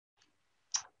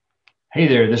Hey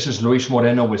there, this is Luis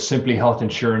Moreno with Simply Health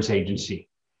Insurance Agency.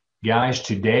 Guys,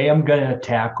 today I'm going to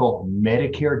tackle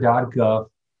Medicare.gov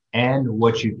and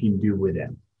what you can do with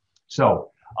them.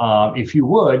 So if you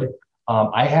would,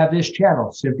 I have this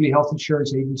channel, Simply Health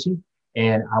Insurance Agency,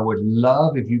 and I would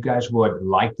love if you guys would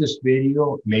like this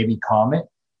video, maybe comment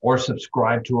or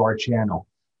subscribe to our channel.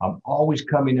 I'm always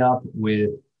coming up with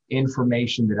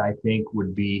information that I think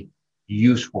would be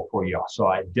useful for y'all. So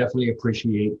I definitely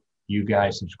appreciate you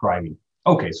guys subscribing.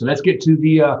 Okay, so let's get to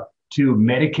the to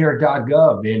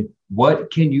Medicare.gov. And what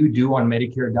can you do on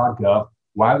Medicare.gov?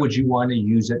 Why would you want to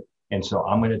use it? And so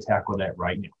I'm going to tackle that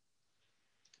right now.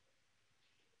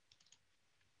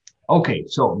 Okay,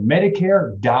 so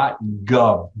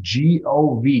Medicare.gov,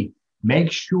 G-O-V.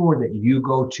 Make sure that you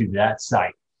go to that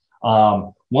site.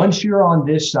 Once you're on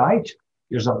this site,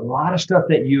 there's a lot of stuff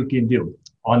that you can do.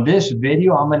 On this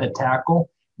video, I'm going to tackle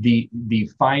the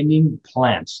finding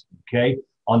plans, okay?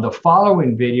 On the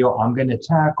following video, I'm going to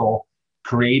tackle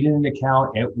creating an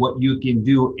account and what you can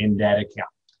do in that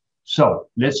account. So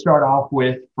let's start off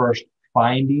with first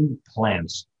finding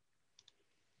plans.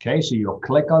 Okay, so you'll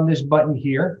click on this button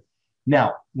here.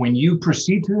 Now, when you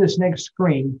proceed to this next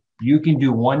screen, you can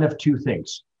do one of two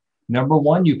things. Number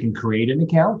one, you can create an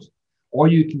account or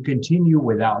you can continue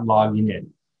without logging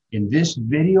in. In this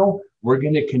video, we're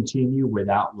going to continue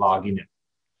without logging in.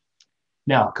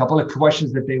 Now, a couple of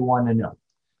questions that they want to know.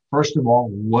 First of all,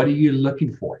 what are you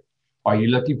looking for? Are you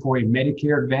looking for a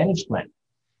Medicare Advantage plan?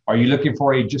 Are you looking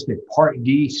for just a Part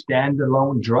D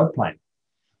standalone drug plan?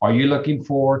 Are you looking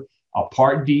for a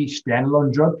Part D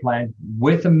standalone drug plan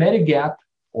with a Medigap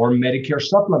or Medicare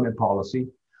supplement policy,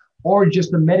 or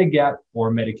just a Medigap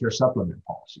or Medicare supplement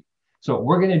policy? So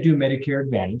we're going to do Medicare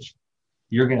Advantage.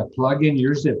 You're going to plug in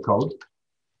your zip code.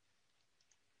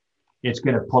 It's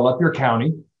going to pull up your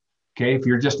county. Okay, if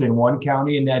you're just in one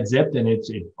county in that zip, then it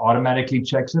automatically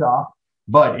checks it off.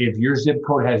 But if your zip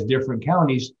code has different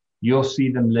counties, you'll see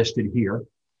them listed here.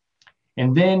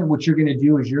 And then what you're going to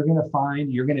do is you're going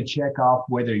to check off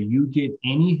whether you get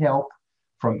any help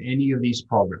from any of these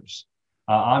programs.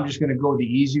 I'm just going to go the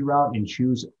easy route and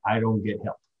choose I don't get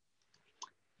help.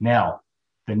 Now,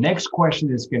 the next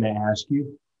question it's going to ask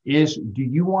you is, do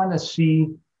you want to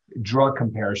see drug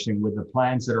comparison with the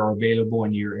plans that are available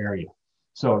in your area?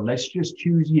 So let's just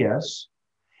choose yes.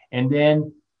 And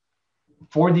then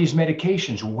for these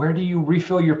medications, where do you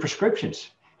refill your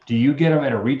prescriptions? Do you get them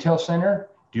at a retail center?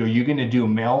 Are you going to do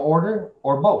mail order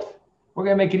or both? We're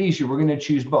going to make it easier. We're going to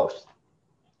choose both.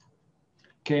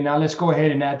 Okay, now let's go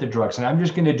ahead and add the drugs. And I'm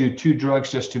just going to do 2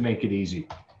 drugs just to make it easy.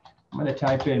 I'm going to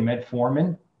type in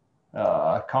metformin,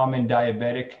 common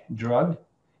diabetic drug,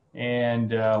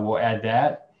 and we'll add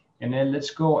that. And then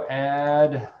let's go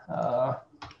add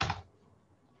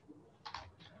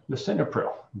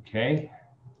lisinopril. Okay.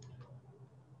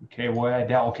 Okay, we'll add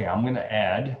that. Okay, I am going to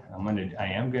add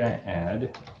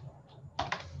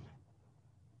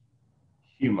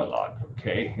Humalog,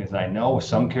 okay, because I know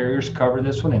some carriers cover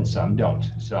this one and some don't.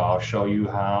 So I'll show you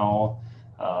how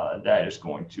that is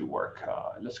going to work.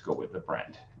 Let's go with the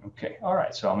brand. Okay, all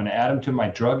right, so I'm going to add them to my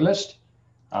drug list.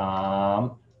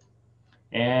 And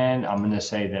I'm going to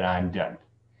say that I'm done.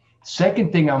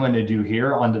 Second thing I'm going to do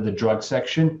here under the drug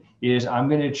section is I'm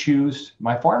going to choose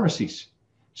my pharmacies.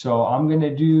 So I'm going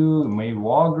to do maybe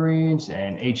Walgreens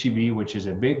and H-E-B, which is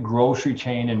a big grocery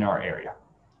chain in our area.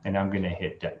 And I'm going to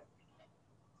hit done.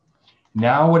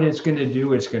 Now what it's going to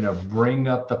do, it's going to bring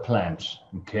up the plans.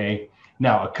 Okay.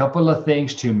 Now, a couple of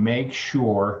things to make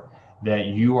sure that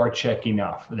you are checking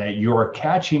off, that you are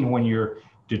catching when you're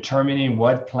determining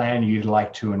what plan you'd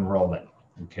like to enroll in.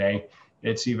 Okay.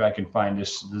 Let's see if I can find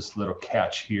this little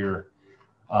catch here.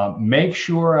 Make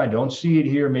sure, I don't see it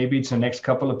here, maybe it's the next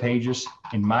couple of pages.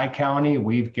 In my county,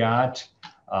 we've got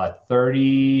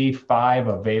 35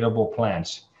 available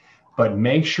plans. But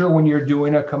make sure when you're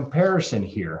doing a comparison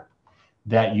here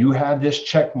that you have this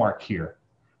check mark here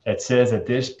that says that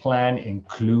this plan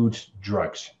includes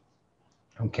drugs.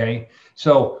 Okay,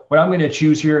 so what I'm going to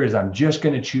choose here is I'm just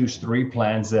going to choose 3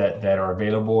 plans that are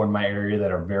available in my area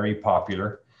that are very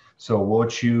popular. So we'll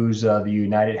choose the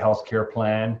United Healthcare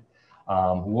plan.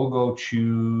 We'll go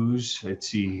choose, let's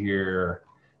see here.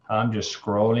 I'm just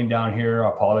scrolling down here. I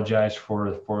apologize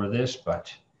for this,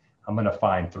 but I'm going to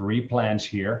find 3 plans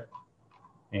here.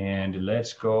 And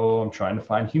let's go, I'm trying to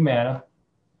find Humana.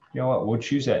 You know what, we'll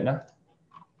choose Aetna.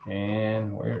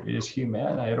 And where is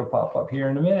Humana? It'll pop up here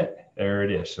in a minute. There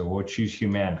it is. So we'll choose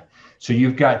Humana. So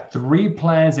you've got 3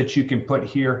 plans that you can put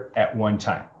here at one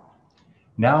time.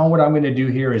 Now what I'm going to do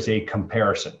here is a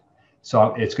comparison.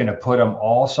 So it's going to put them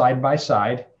all side by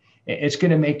side. It's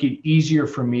going to make it easier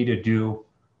for me to do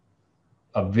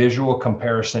a visual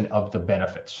comparison of the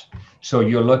benefits. So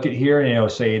you'll look at here and it'll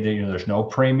say that, you know, there's no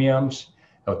premiums.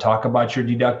 It'll talk about your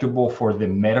deductible for the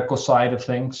medical side of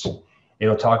things.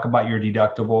 It'll talk about your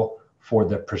deductible for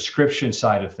the prescription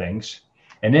side of things.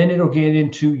 And then it'll get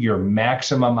into your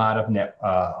maximum out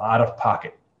of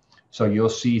pocket. So you'll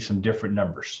see some different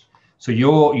numbers. So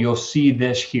you'll see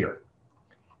this here.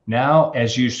 Now,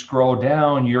 as you scroll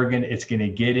down, it's gonna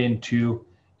get into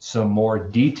some more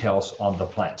details on the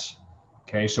plans.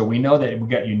 Okay, so we know that we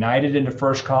got United in the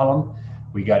first column,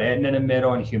 we got Aetna in the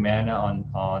middle, and Humana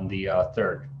on the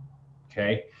third.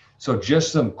 Okay, so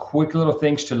just some quick little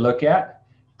things to look at: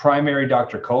 primary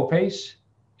doctor copays,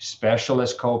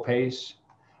 specialist copays,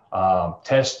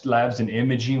 test labs and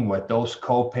imaging, what those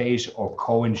copays or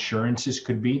co-insurances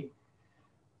could be.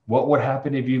 What would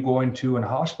happen if you go into a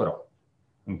hospital?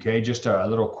 Okay, just a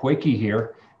little quickie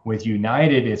here. With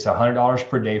United, it's $100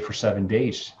 per day for 7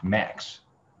 days max.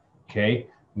 Okay,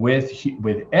 with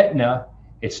Aetna,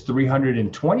 it's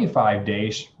 325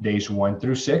 days 1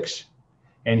 through 6,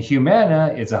 and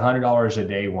Humana, it's $100 a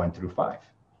day 1 through 5.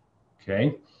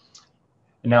 Okay,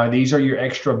 now these are your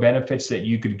extra benefits that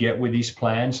you could get with these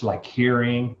plans, like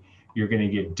hearing. You're going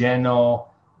to get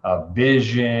dental,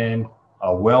 vision, a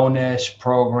wellness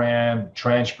program,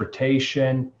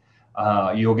 transportation.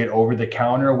 You'll get over the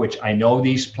counter, which I know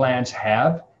these plans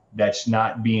have. That's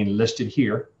not being listed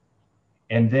here.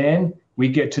 And then we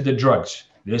get to the drugs.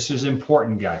 This is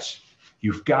important, guys.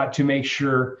 You've got to make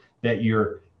sure that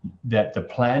the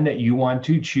plan that you want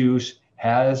to choose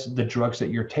has the drugs that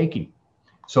you're taking.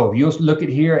 So if you look at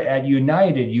here at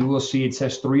United, you will see it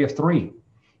says 3 of 3.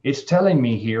 It's telling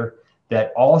me here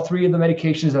that all 3 of the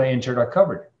medications that I entered are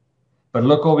covered. But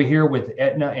look over here with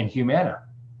Aetna and Humana.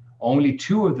 Only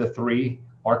 2 of the 3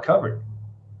 are covered.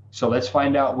 So let's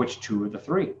find out which 2 of the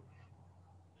 3.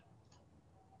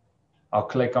 I'll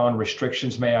click on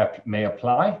restrictions may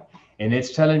apply. And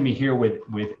it's telling me here with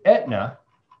Aetna,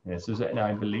 this is Aetna,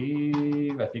 I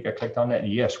believe, I think I clicked on that.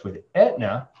 Yes, with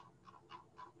Aetna,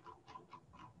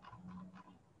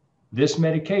 this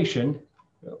medication,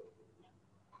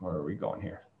 where are we going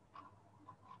here?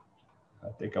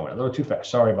 I think I went a little too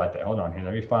fast. Sorry about that. Hold on here.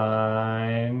 Let me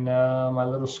find my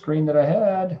little screen that I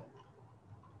had.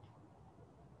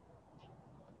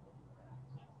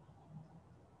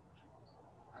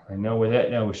 I know with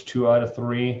Aetna, it was 2 out of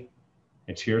 3.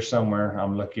 It's here somewhere.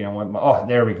 I'm looking. Oh,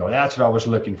 there we go. That's what I was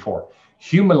looking for.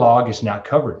 Humalog is not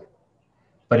covered,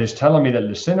 but it's telling me that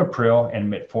lisinopril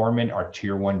and metformin are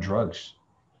tier 1 drugs.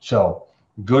 So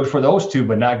good for those 2,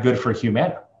 but not good for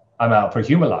Humana. I'm out for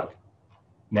Humalog.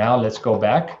 Now let's go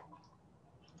back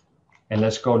and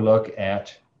let's go look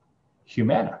at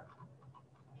Humana.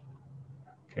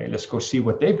 Okay, let's go see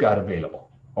what they've got available,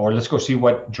 or let's go see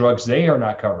what drugs they are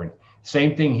not covering.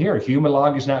 Same thing here.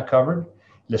 Humalog is not covered.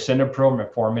 Lisinopril,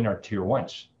 metformin are tier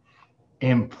 1s.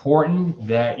 Important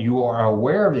that you are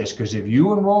aware of this, because if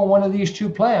you enroll in one of these 2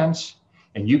 plans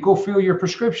and you go fill your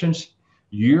prescriptions,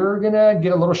 you're gonna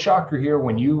get a little shocker here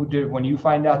when you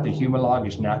find out that Humalog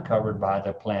is not covered by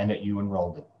the plan that you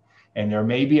enrolled in, and there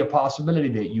may be a possibility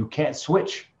that you can't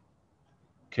switch.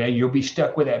 Okay, you'll be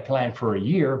stuck with that plan for a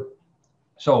year.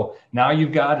 So now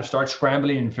you've got to start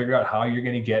scrambling and figure out how you're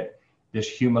going to get this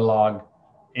Humalog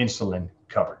insulin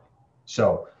covered.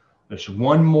 So there's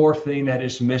one more thing that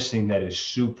is missing that is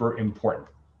super important,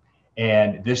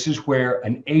 and this is where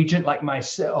an agent like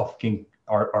myself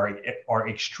are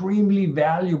extremely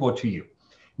valuable to you.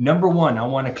 Number one, I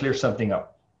want to clear something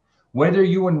up. Whether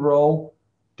you enroll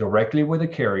directly with a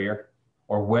carrier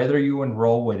or whether you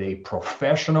enroll with a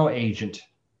professional agent,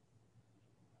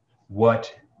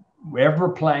 whatever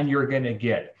plan you're going to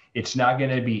get, it's not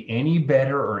going to be any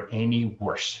better or any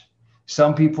worse.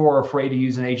 Some people are afraid to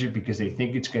use an agent because they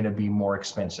think it's going to be more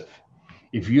expensive.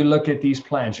 If you look at these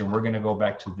plans, and we're going to go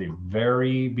back to the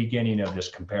very beginning of this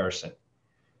comparison,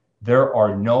 there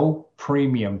are no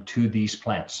premium to these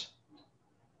plans.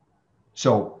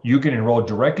 So you can enroll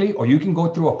directly, or you can go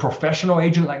through a professional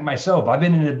agent like myself. I've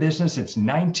been in the business since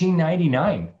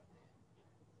 1999.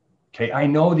 Okay, I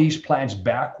know these plans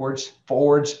backwards,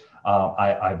 forwards.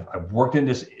 I've worked in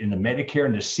the Medicare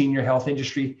and the senior health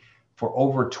industry for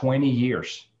over 20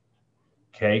 years.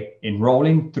 Okay,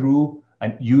 enrolling through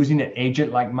and using an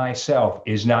agent like myself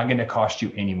is not going to cost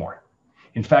you anymore.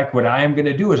 In fact, what I am going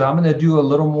to do is I'm going to do a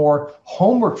little more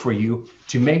homework for you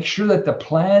to make sure that the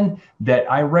plan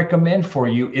that I recommend for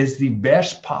you is the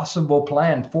best possible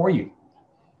plan for you.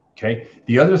 Okay.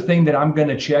 The other thing that I'm going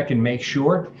to check and make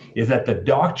sure is that the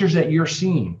doctors that you're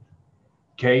seeing,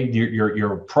 okay,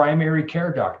 your primary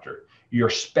care doctor, your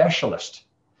specialist,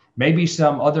 maybe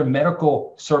some other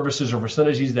medical services or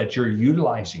facilities that you're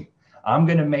utilizing. I'm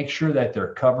going to make sure that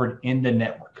they're covered in the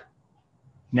network.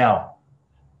 Now,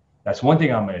 that's one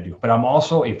thing I'm going to do. But I'm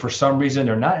also, if for some reason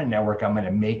they're not in network, I'm going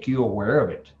to make you aware of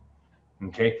it.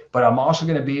 Okay. But I'm also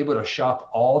going to be able to shop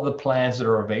all the plans that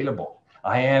are available.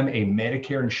 I am a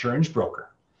Medicare insurance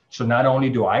broker. So not only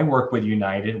do I work with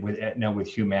United, with Aetna, with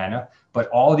Humana, but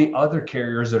all the other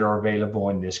carriers that are available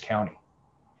in this county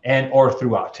and or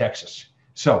throughout Texas.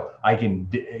 So I can,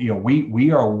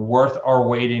 we are worth our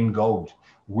weight in gold.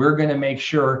 We're going to make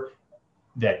sure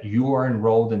that you are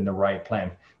enrolled in the right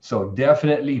plan. So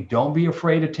definitely don't be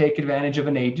afraid to take advantage of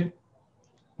an agent.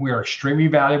 We are extremely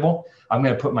valuable. I'm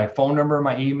going to put my phone number and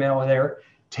my email there.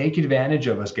 Take advantage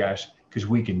of us, guys, because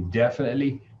we can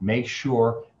definitely make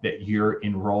sure that you're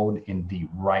enrolled in the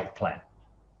right plan.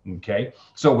 Okay.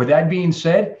 So with that being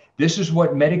said, this is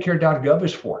what Medicare.gov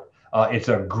is for. It's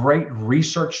a great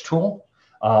research tool.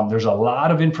 There's a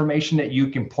lot of information that you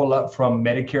can pull up from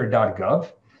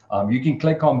Medicare.gov. You can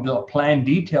click on the plan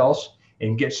details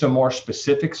and get some more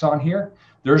specifics on here.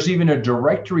 There's even a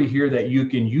directory here that you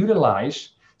can utilize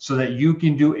so that you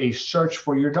can do a search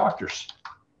for your doctors.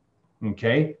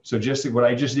 Okay, so just what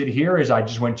I just did here is I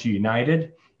just went to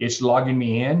United. It's logging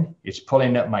me in. It's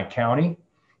pulling up my county.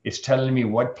 It's telling me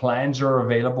what plans are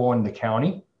available in the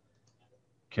county.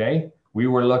 Okay, we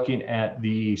were looking at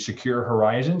the Secure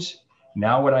Horizons.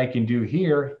 Now what I can do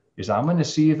here is I'm going to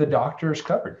see if the doctor is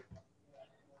covered.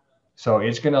 So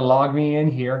it's going to log me in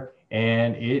here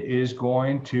and it is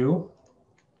going to,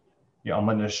 I'm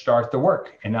going to start the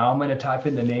work. And now I'm going to type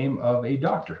in the name of a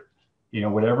doctor,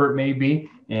 whatever it may be.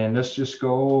 And let's just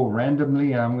go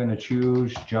randomly. I'm going to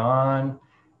choose John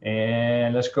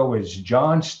and let's go with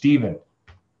John Stephen.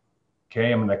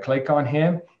 Okay, I'm going to click on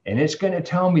him and it's going to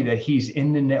tell me that he's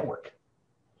in the network.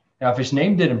 Now, if his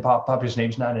name didn't pop up,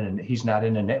 he's not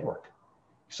in the network.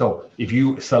 So if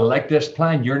you select this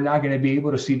plan, you're not going to be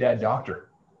able to see that doctor.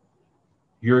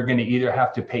 You're going to either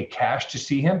have to pay cash to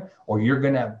see him or you're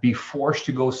going to be forced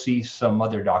to go see some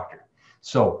other doctor.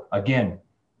 So again,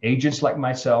 agents like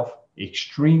myself,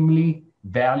 extremely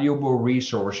valuable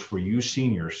resource for you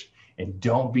seniors, and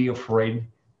don't be afraid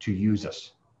to use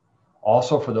us.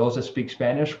 Also, for those that speak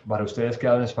Spanish, para ustedes que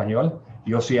hablan español,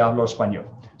 yo sí hablo español.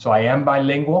 So I am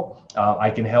bilingual.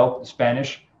 I can help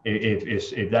Spanish.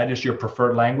 If that is your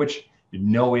preferred language,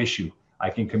 no issue. I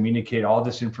can communicate all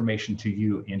this information to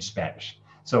you in Spanish.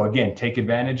 So again, take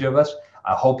advantage of us.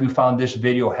 I hope you found this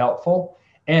video helpful.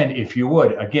 And if you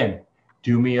would, again,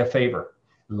 do me a favor.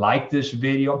 Like this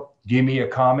video, give me a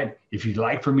comment. If you'd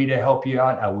like for me to help you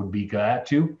out, I would be glad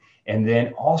to. And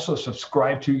then also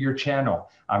subscribe to your channel.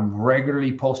 I'm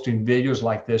regularly posting videos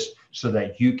like this so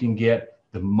that you can get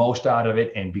the most out of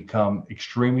it and become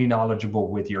extremely knowledgeable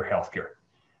with your healthcare.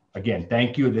 Again,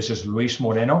 thank you. This is Luis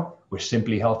Moreno with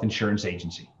Simply Health Insurance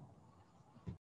Agency.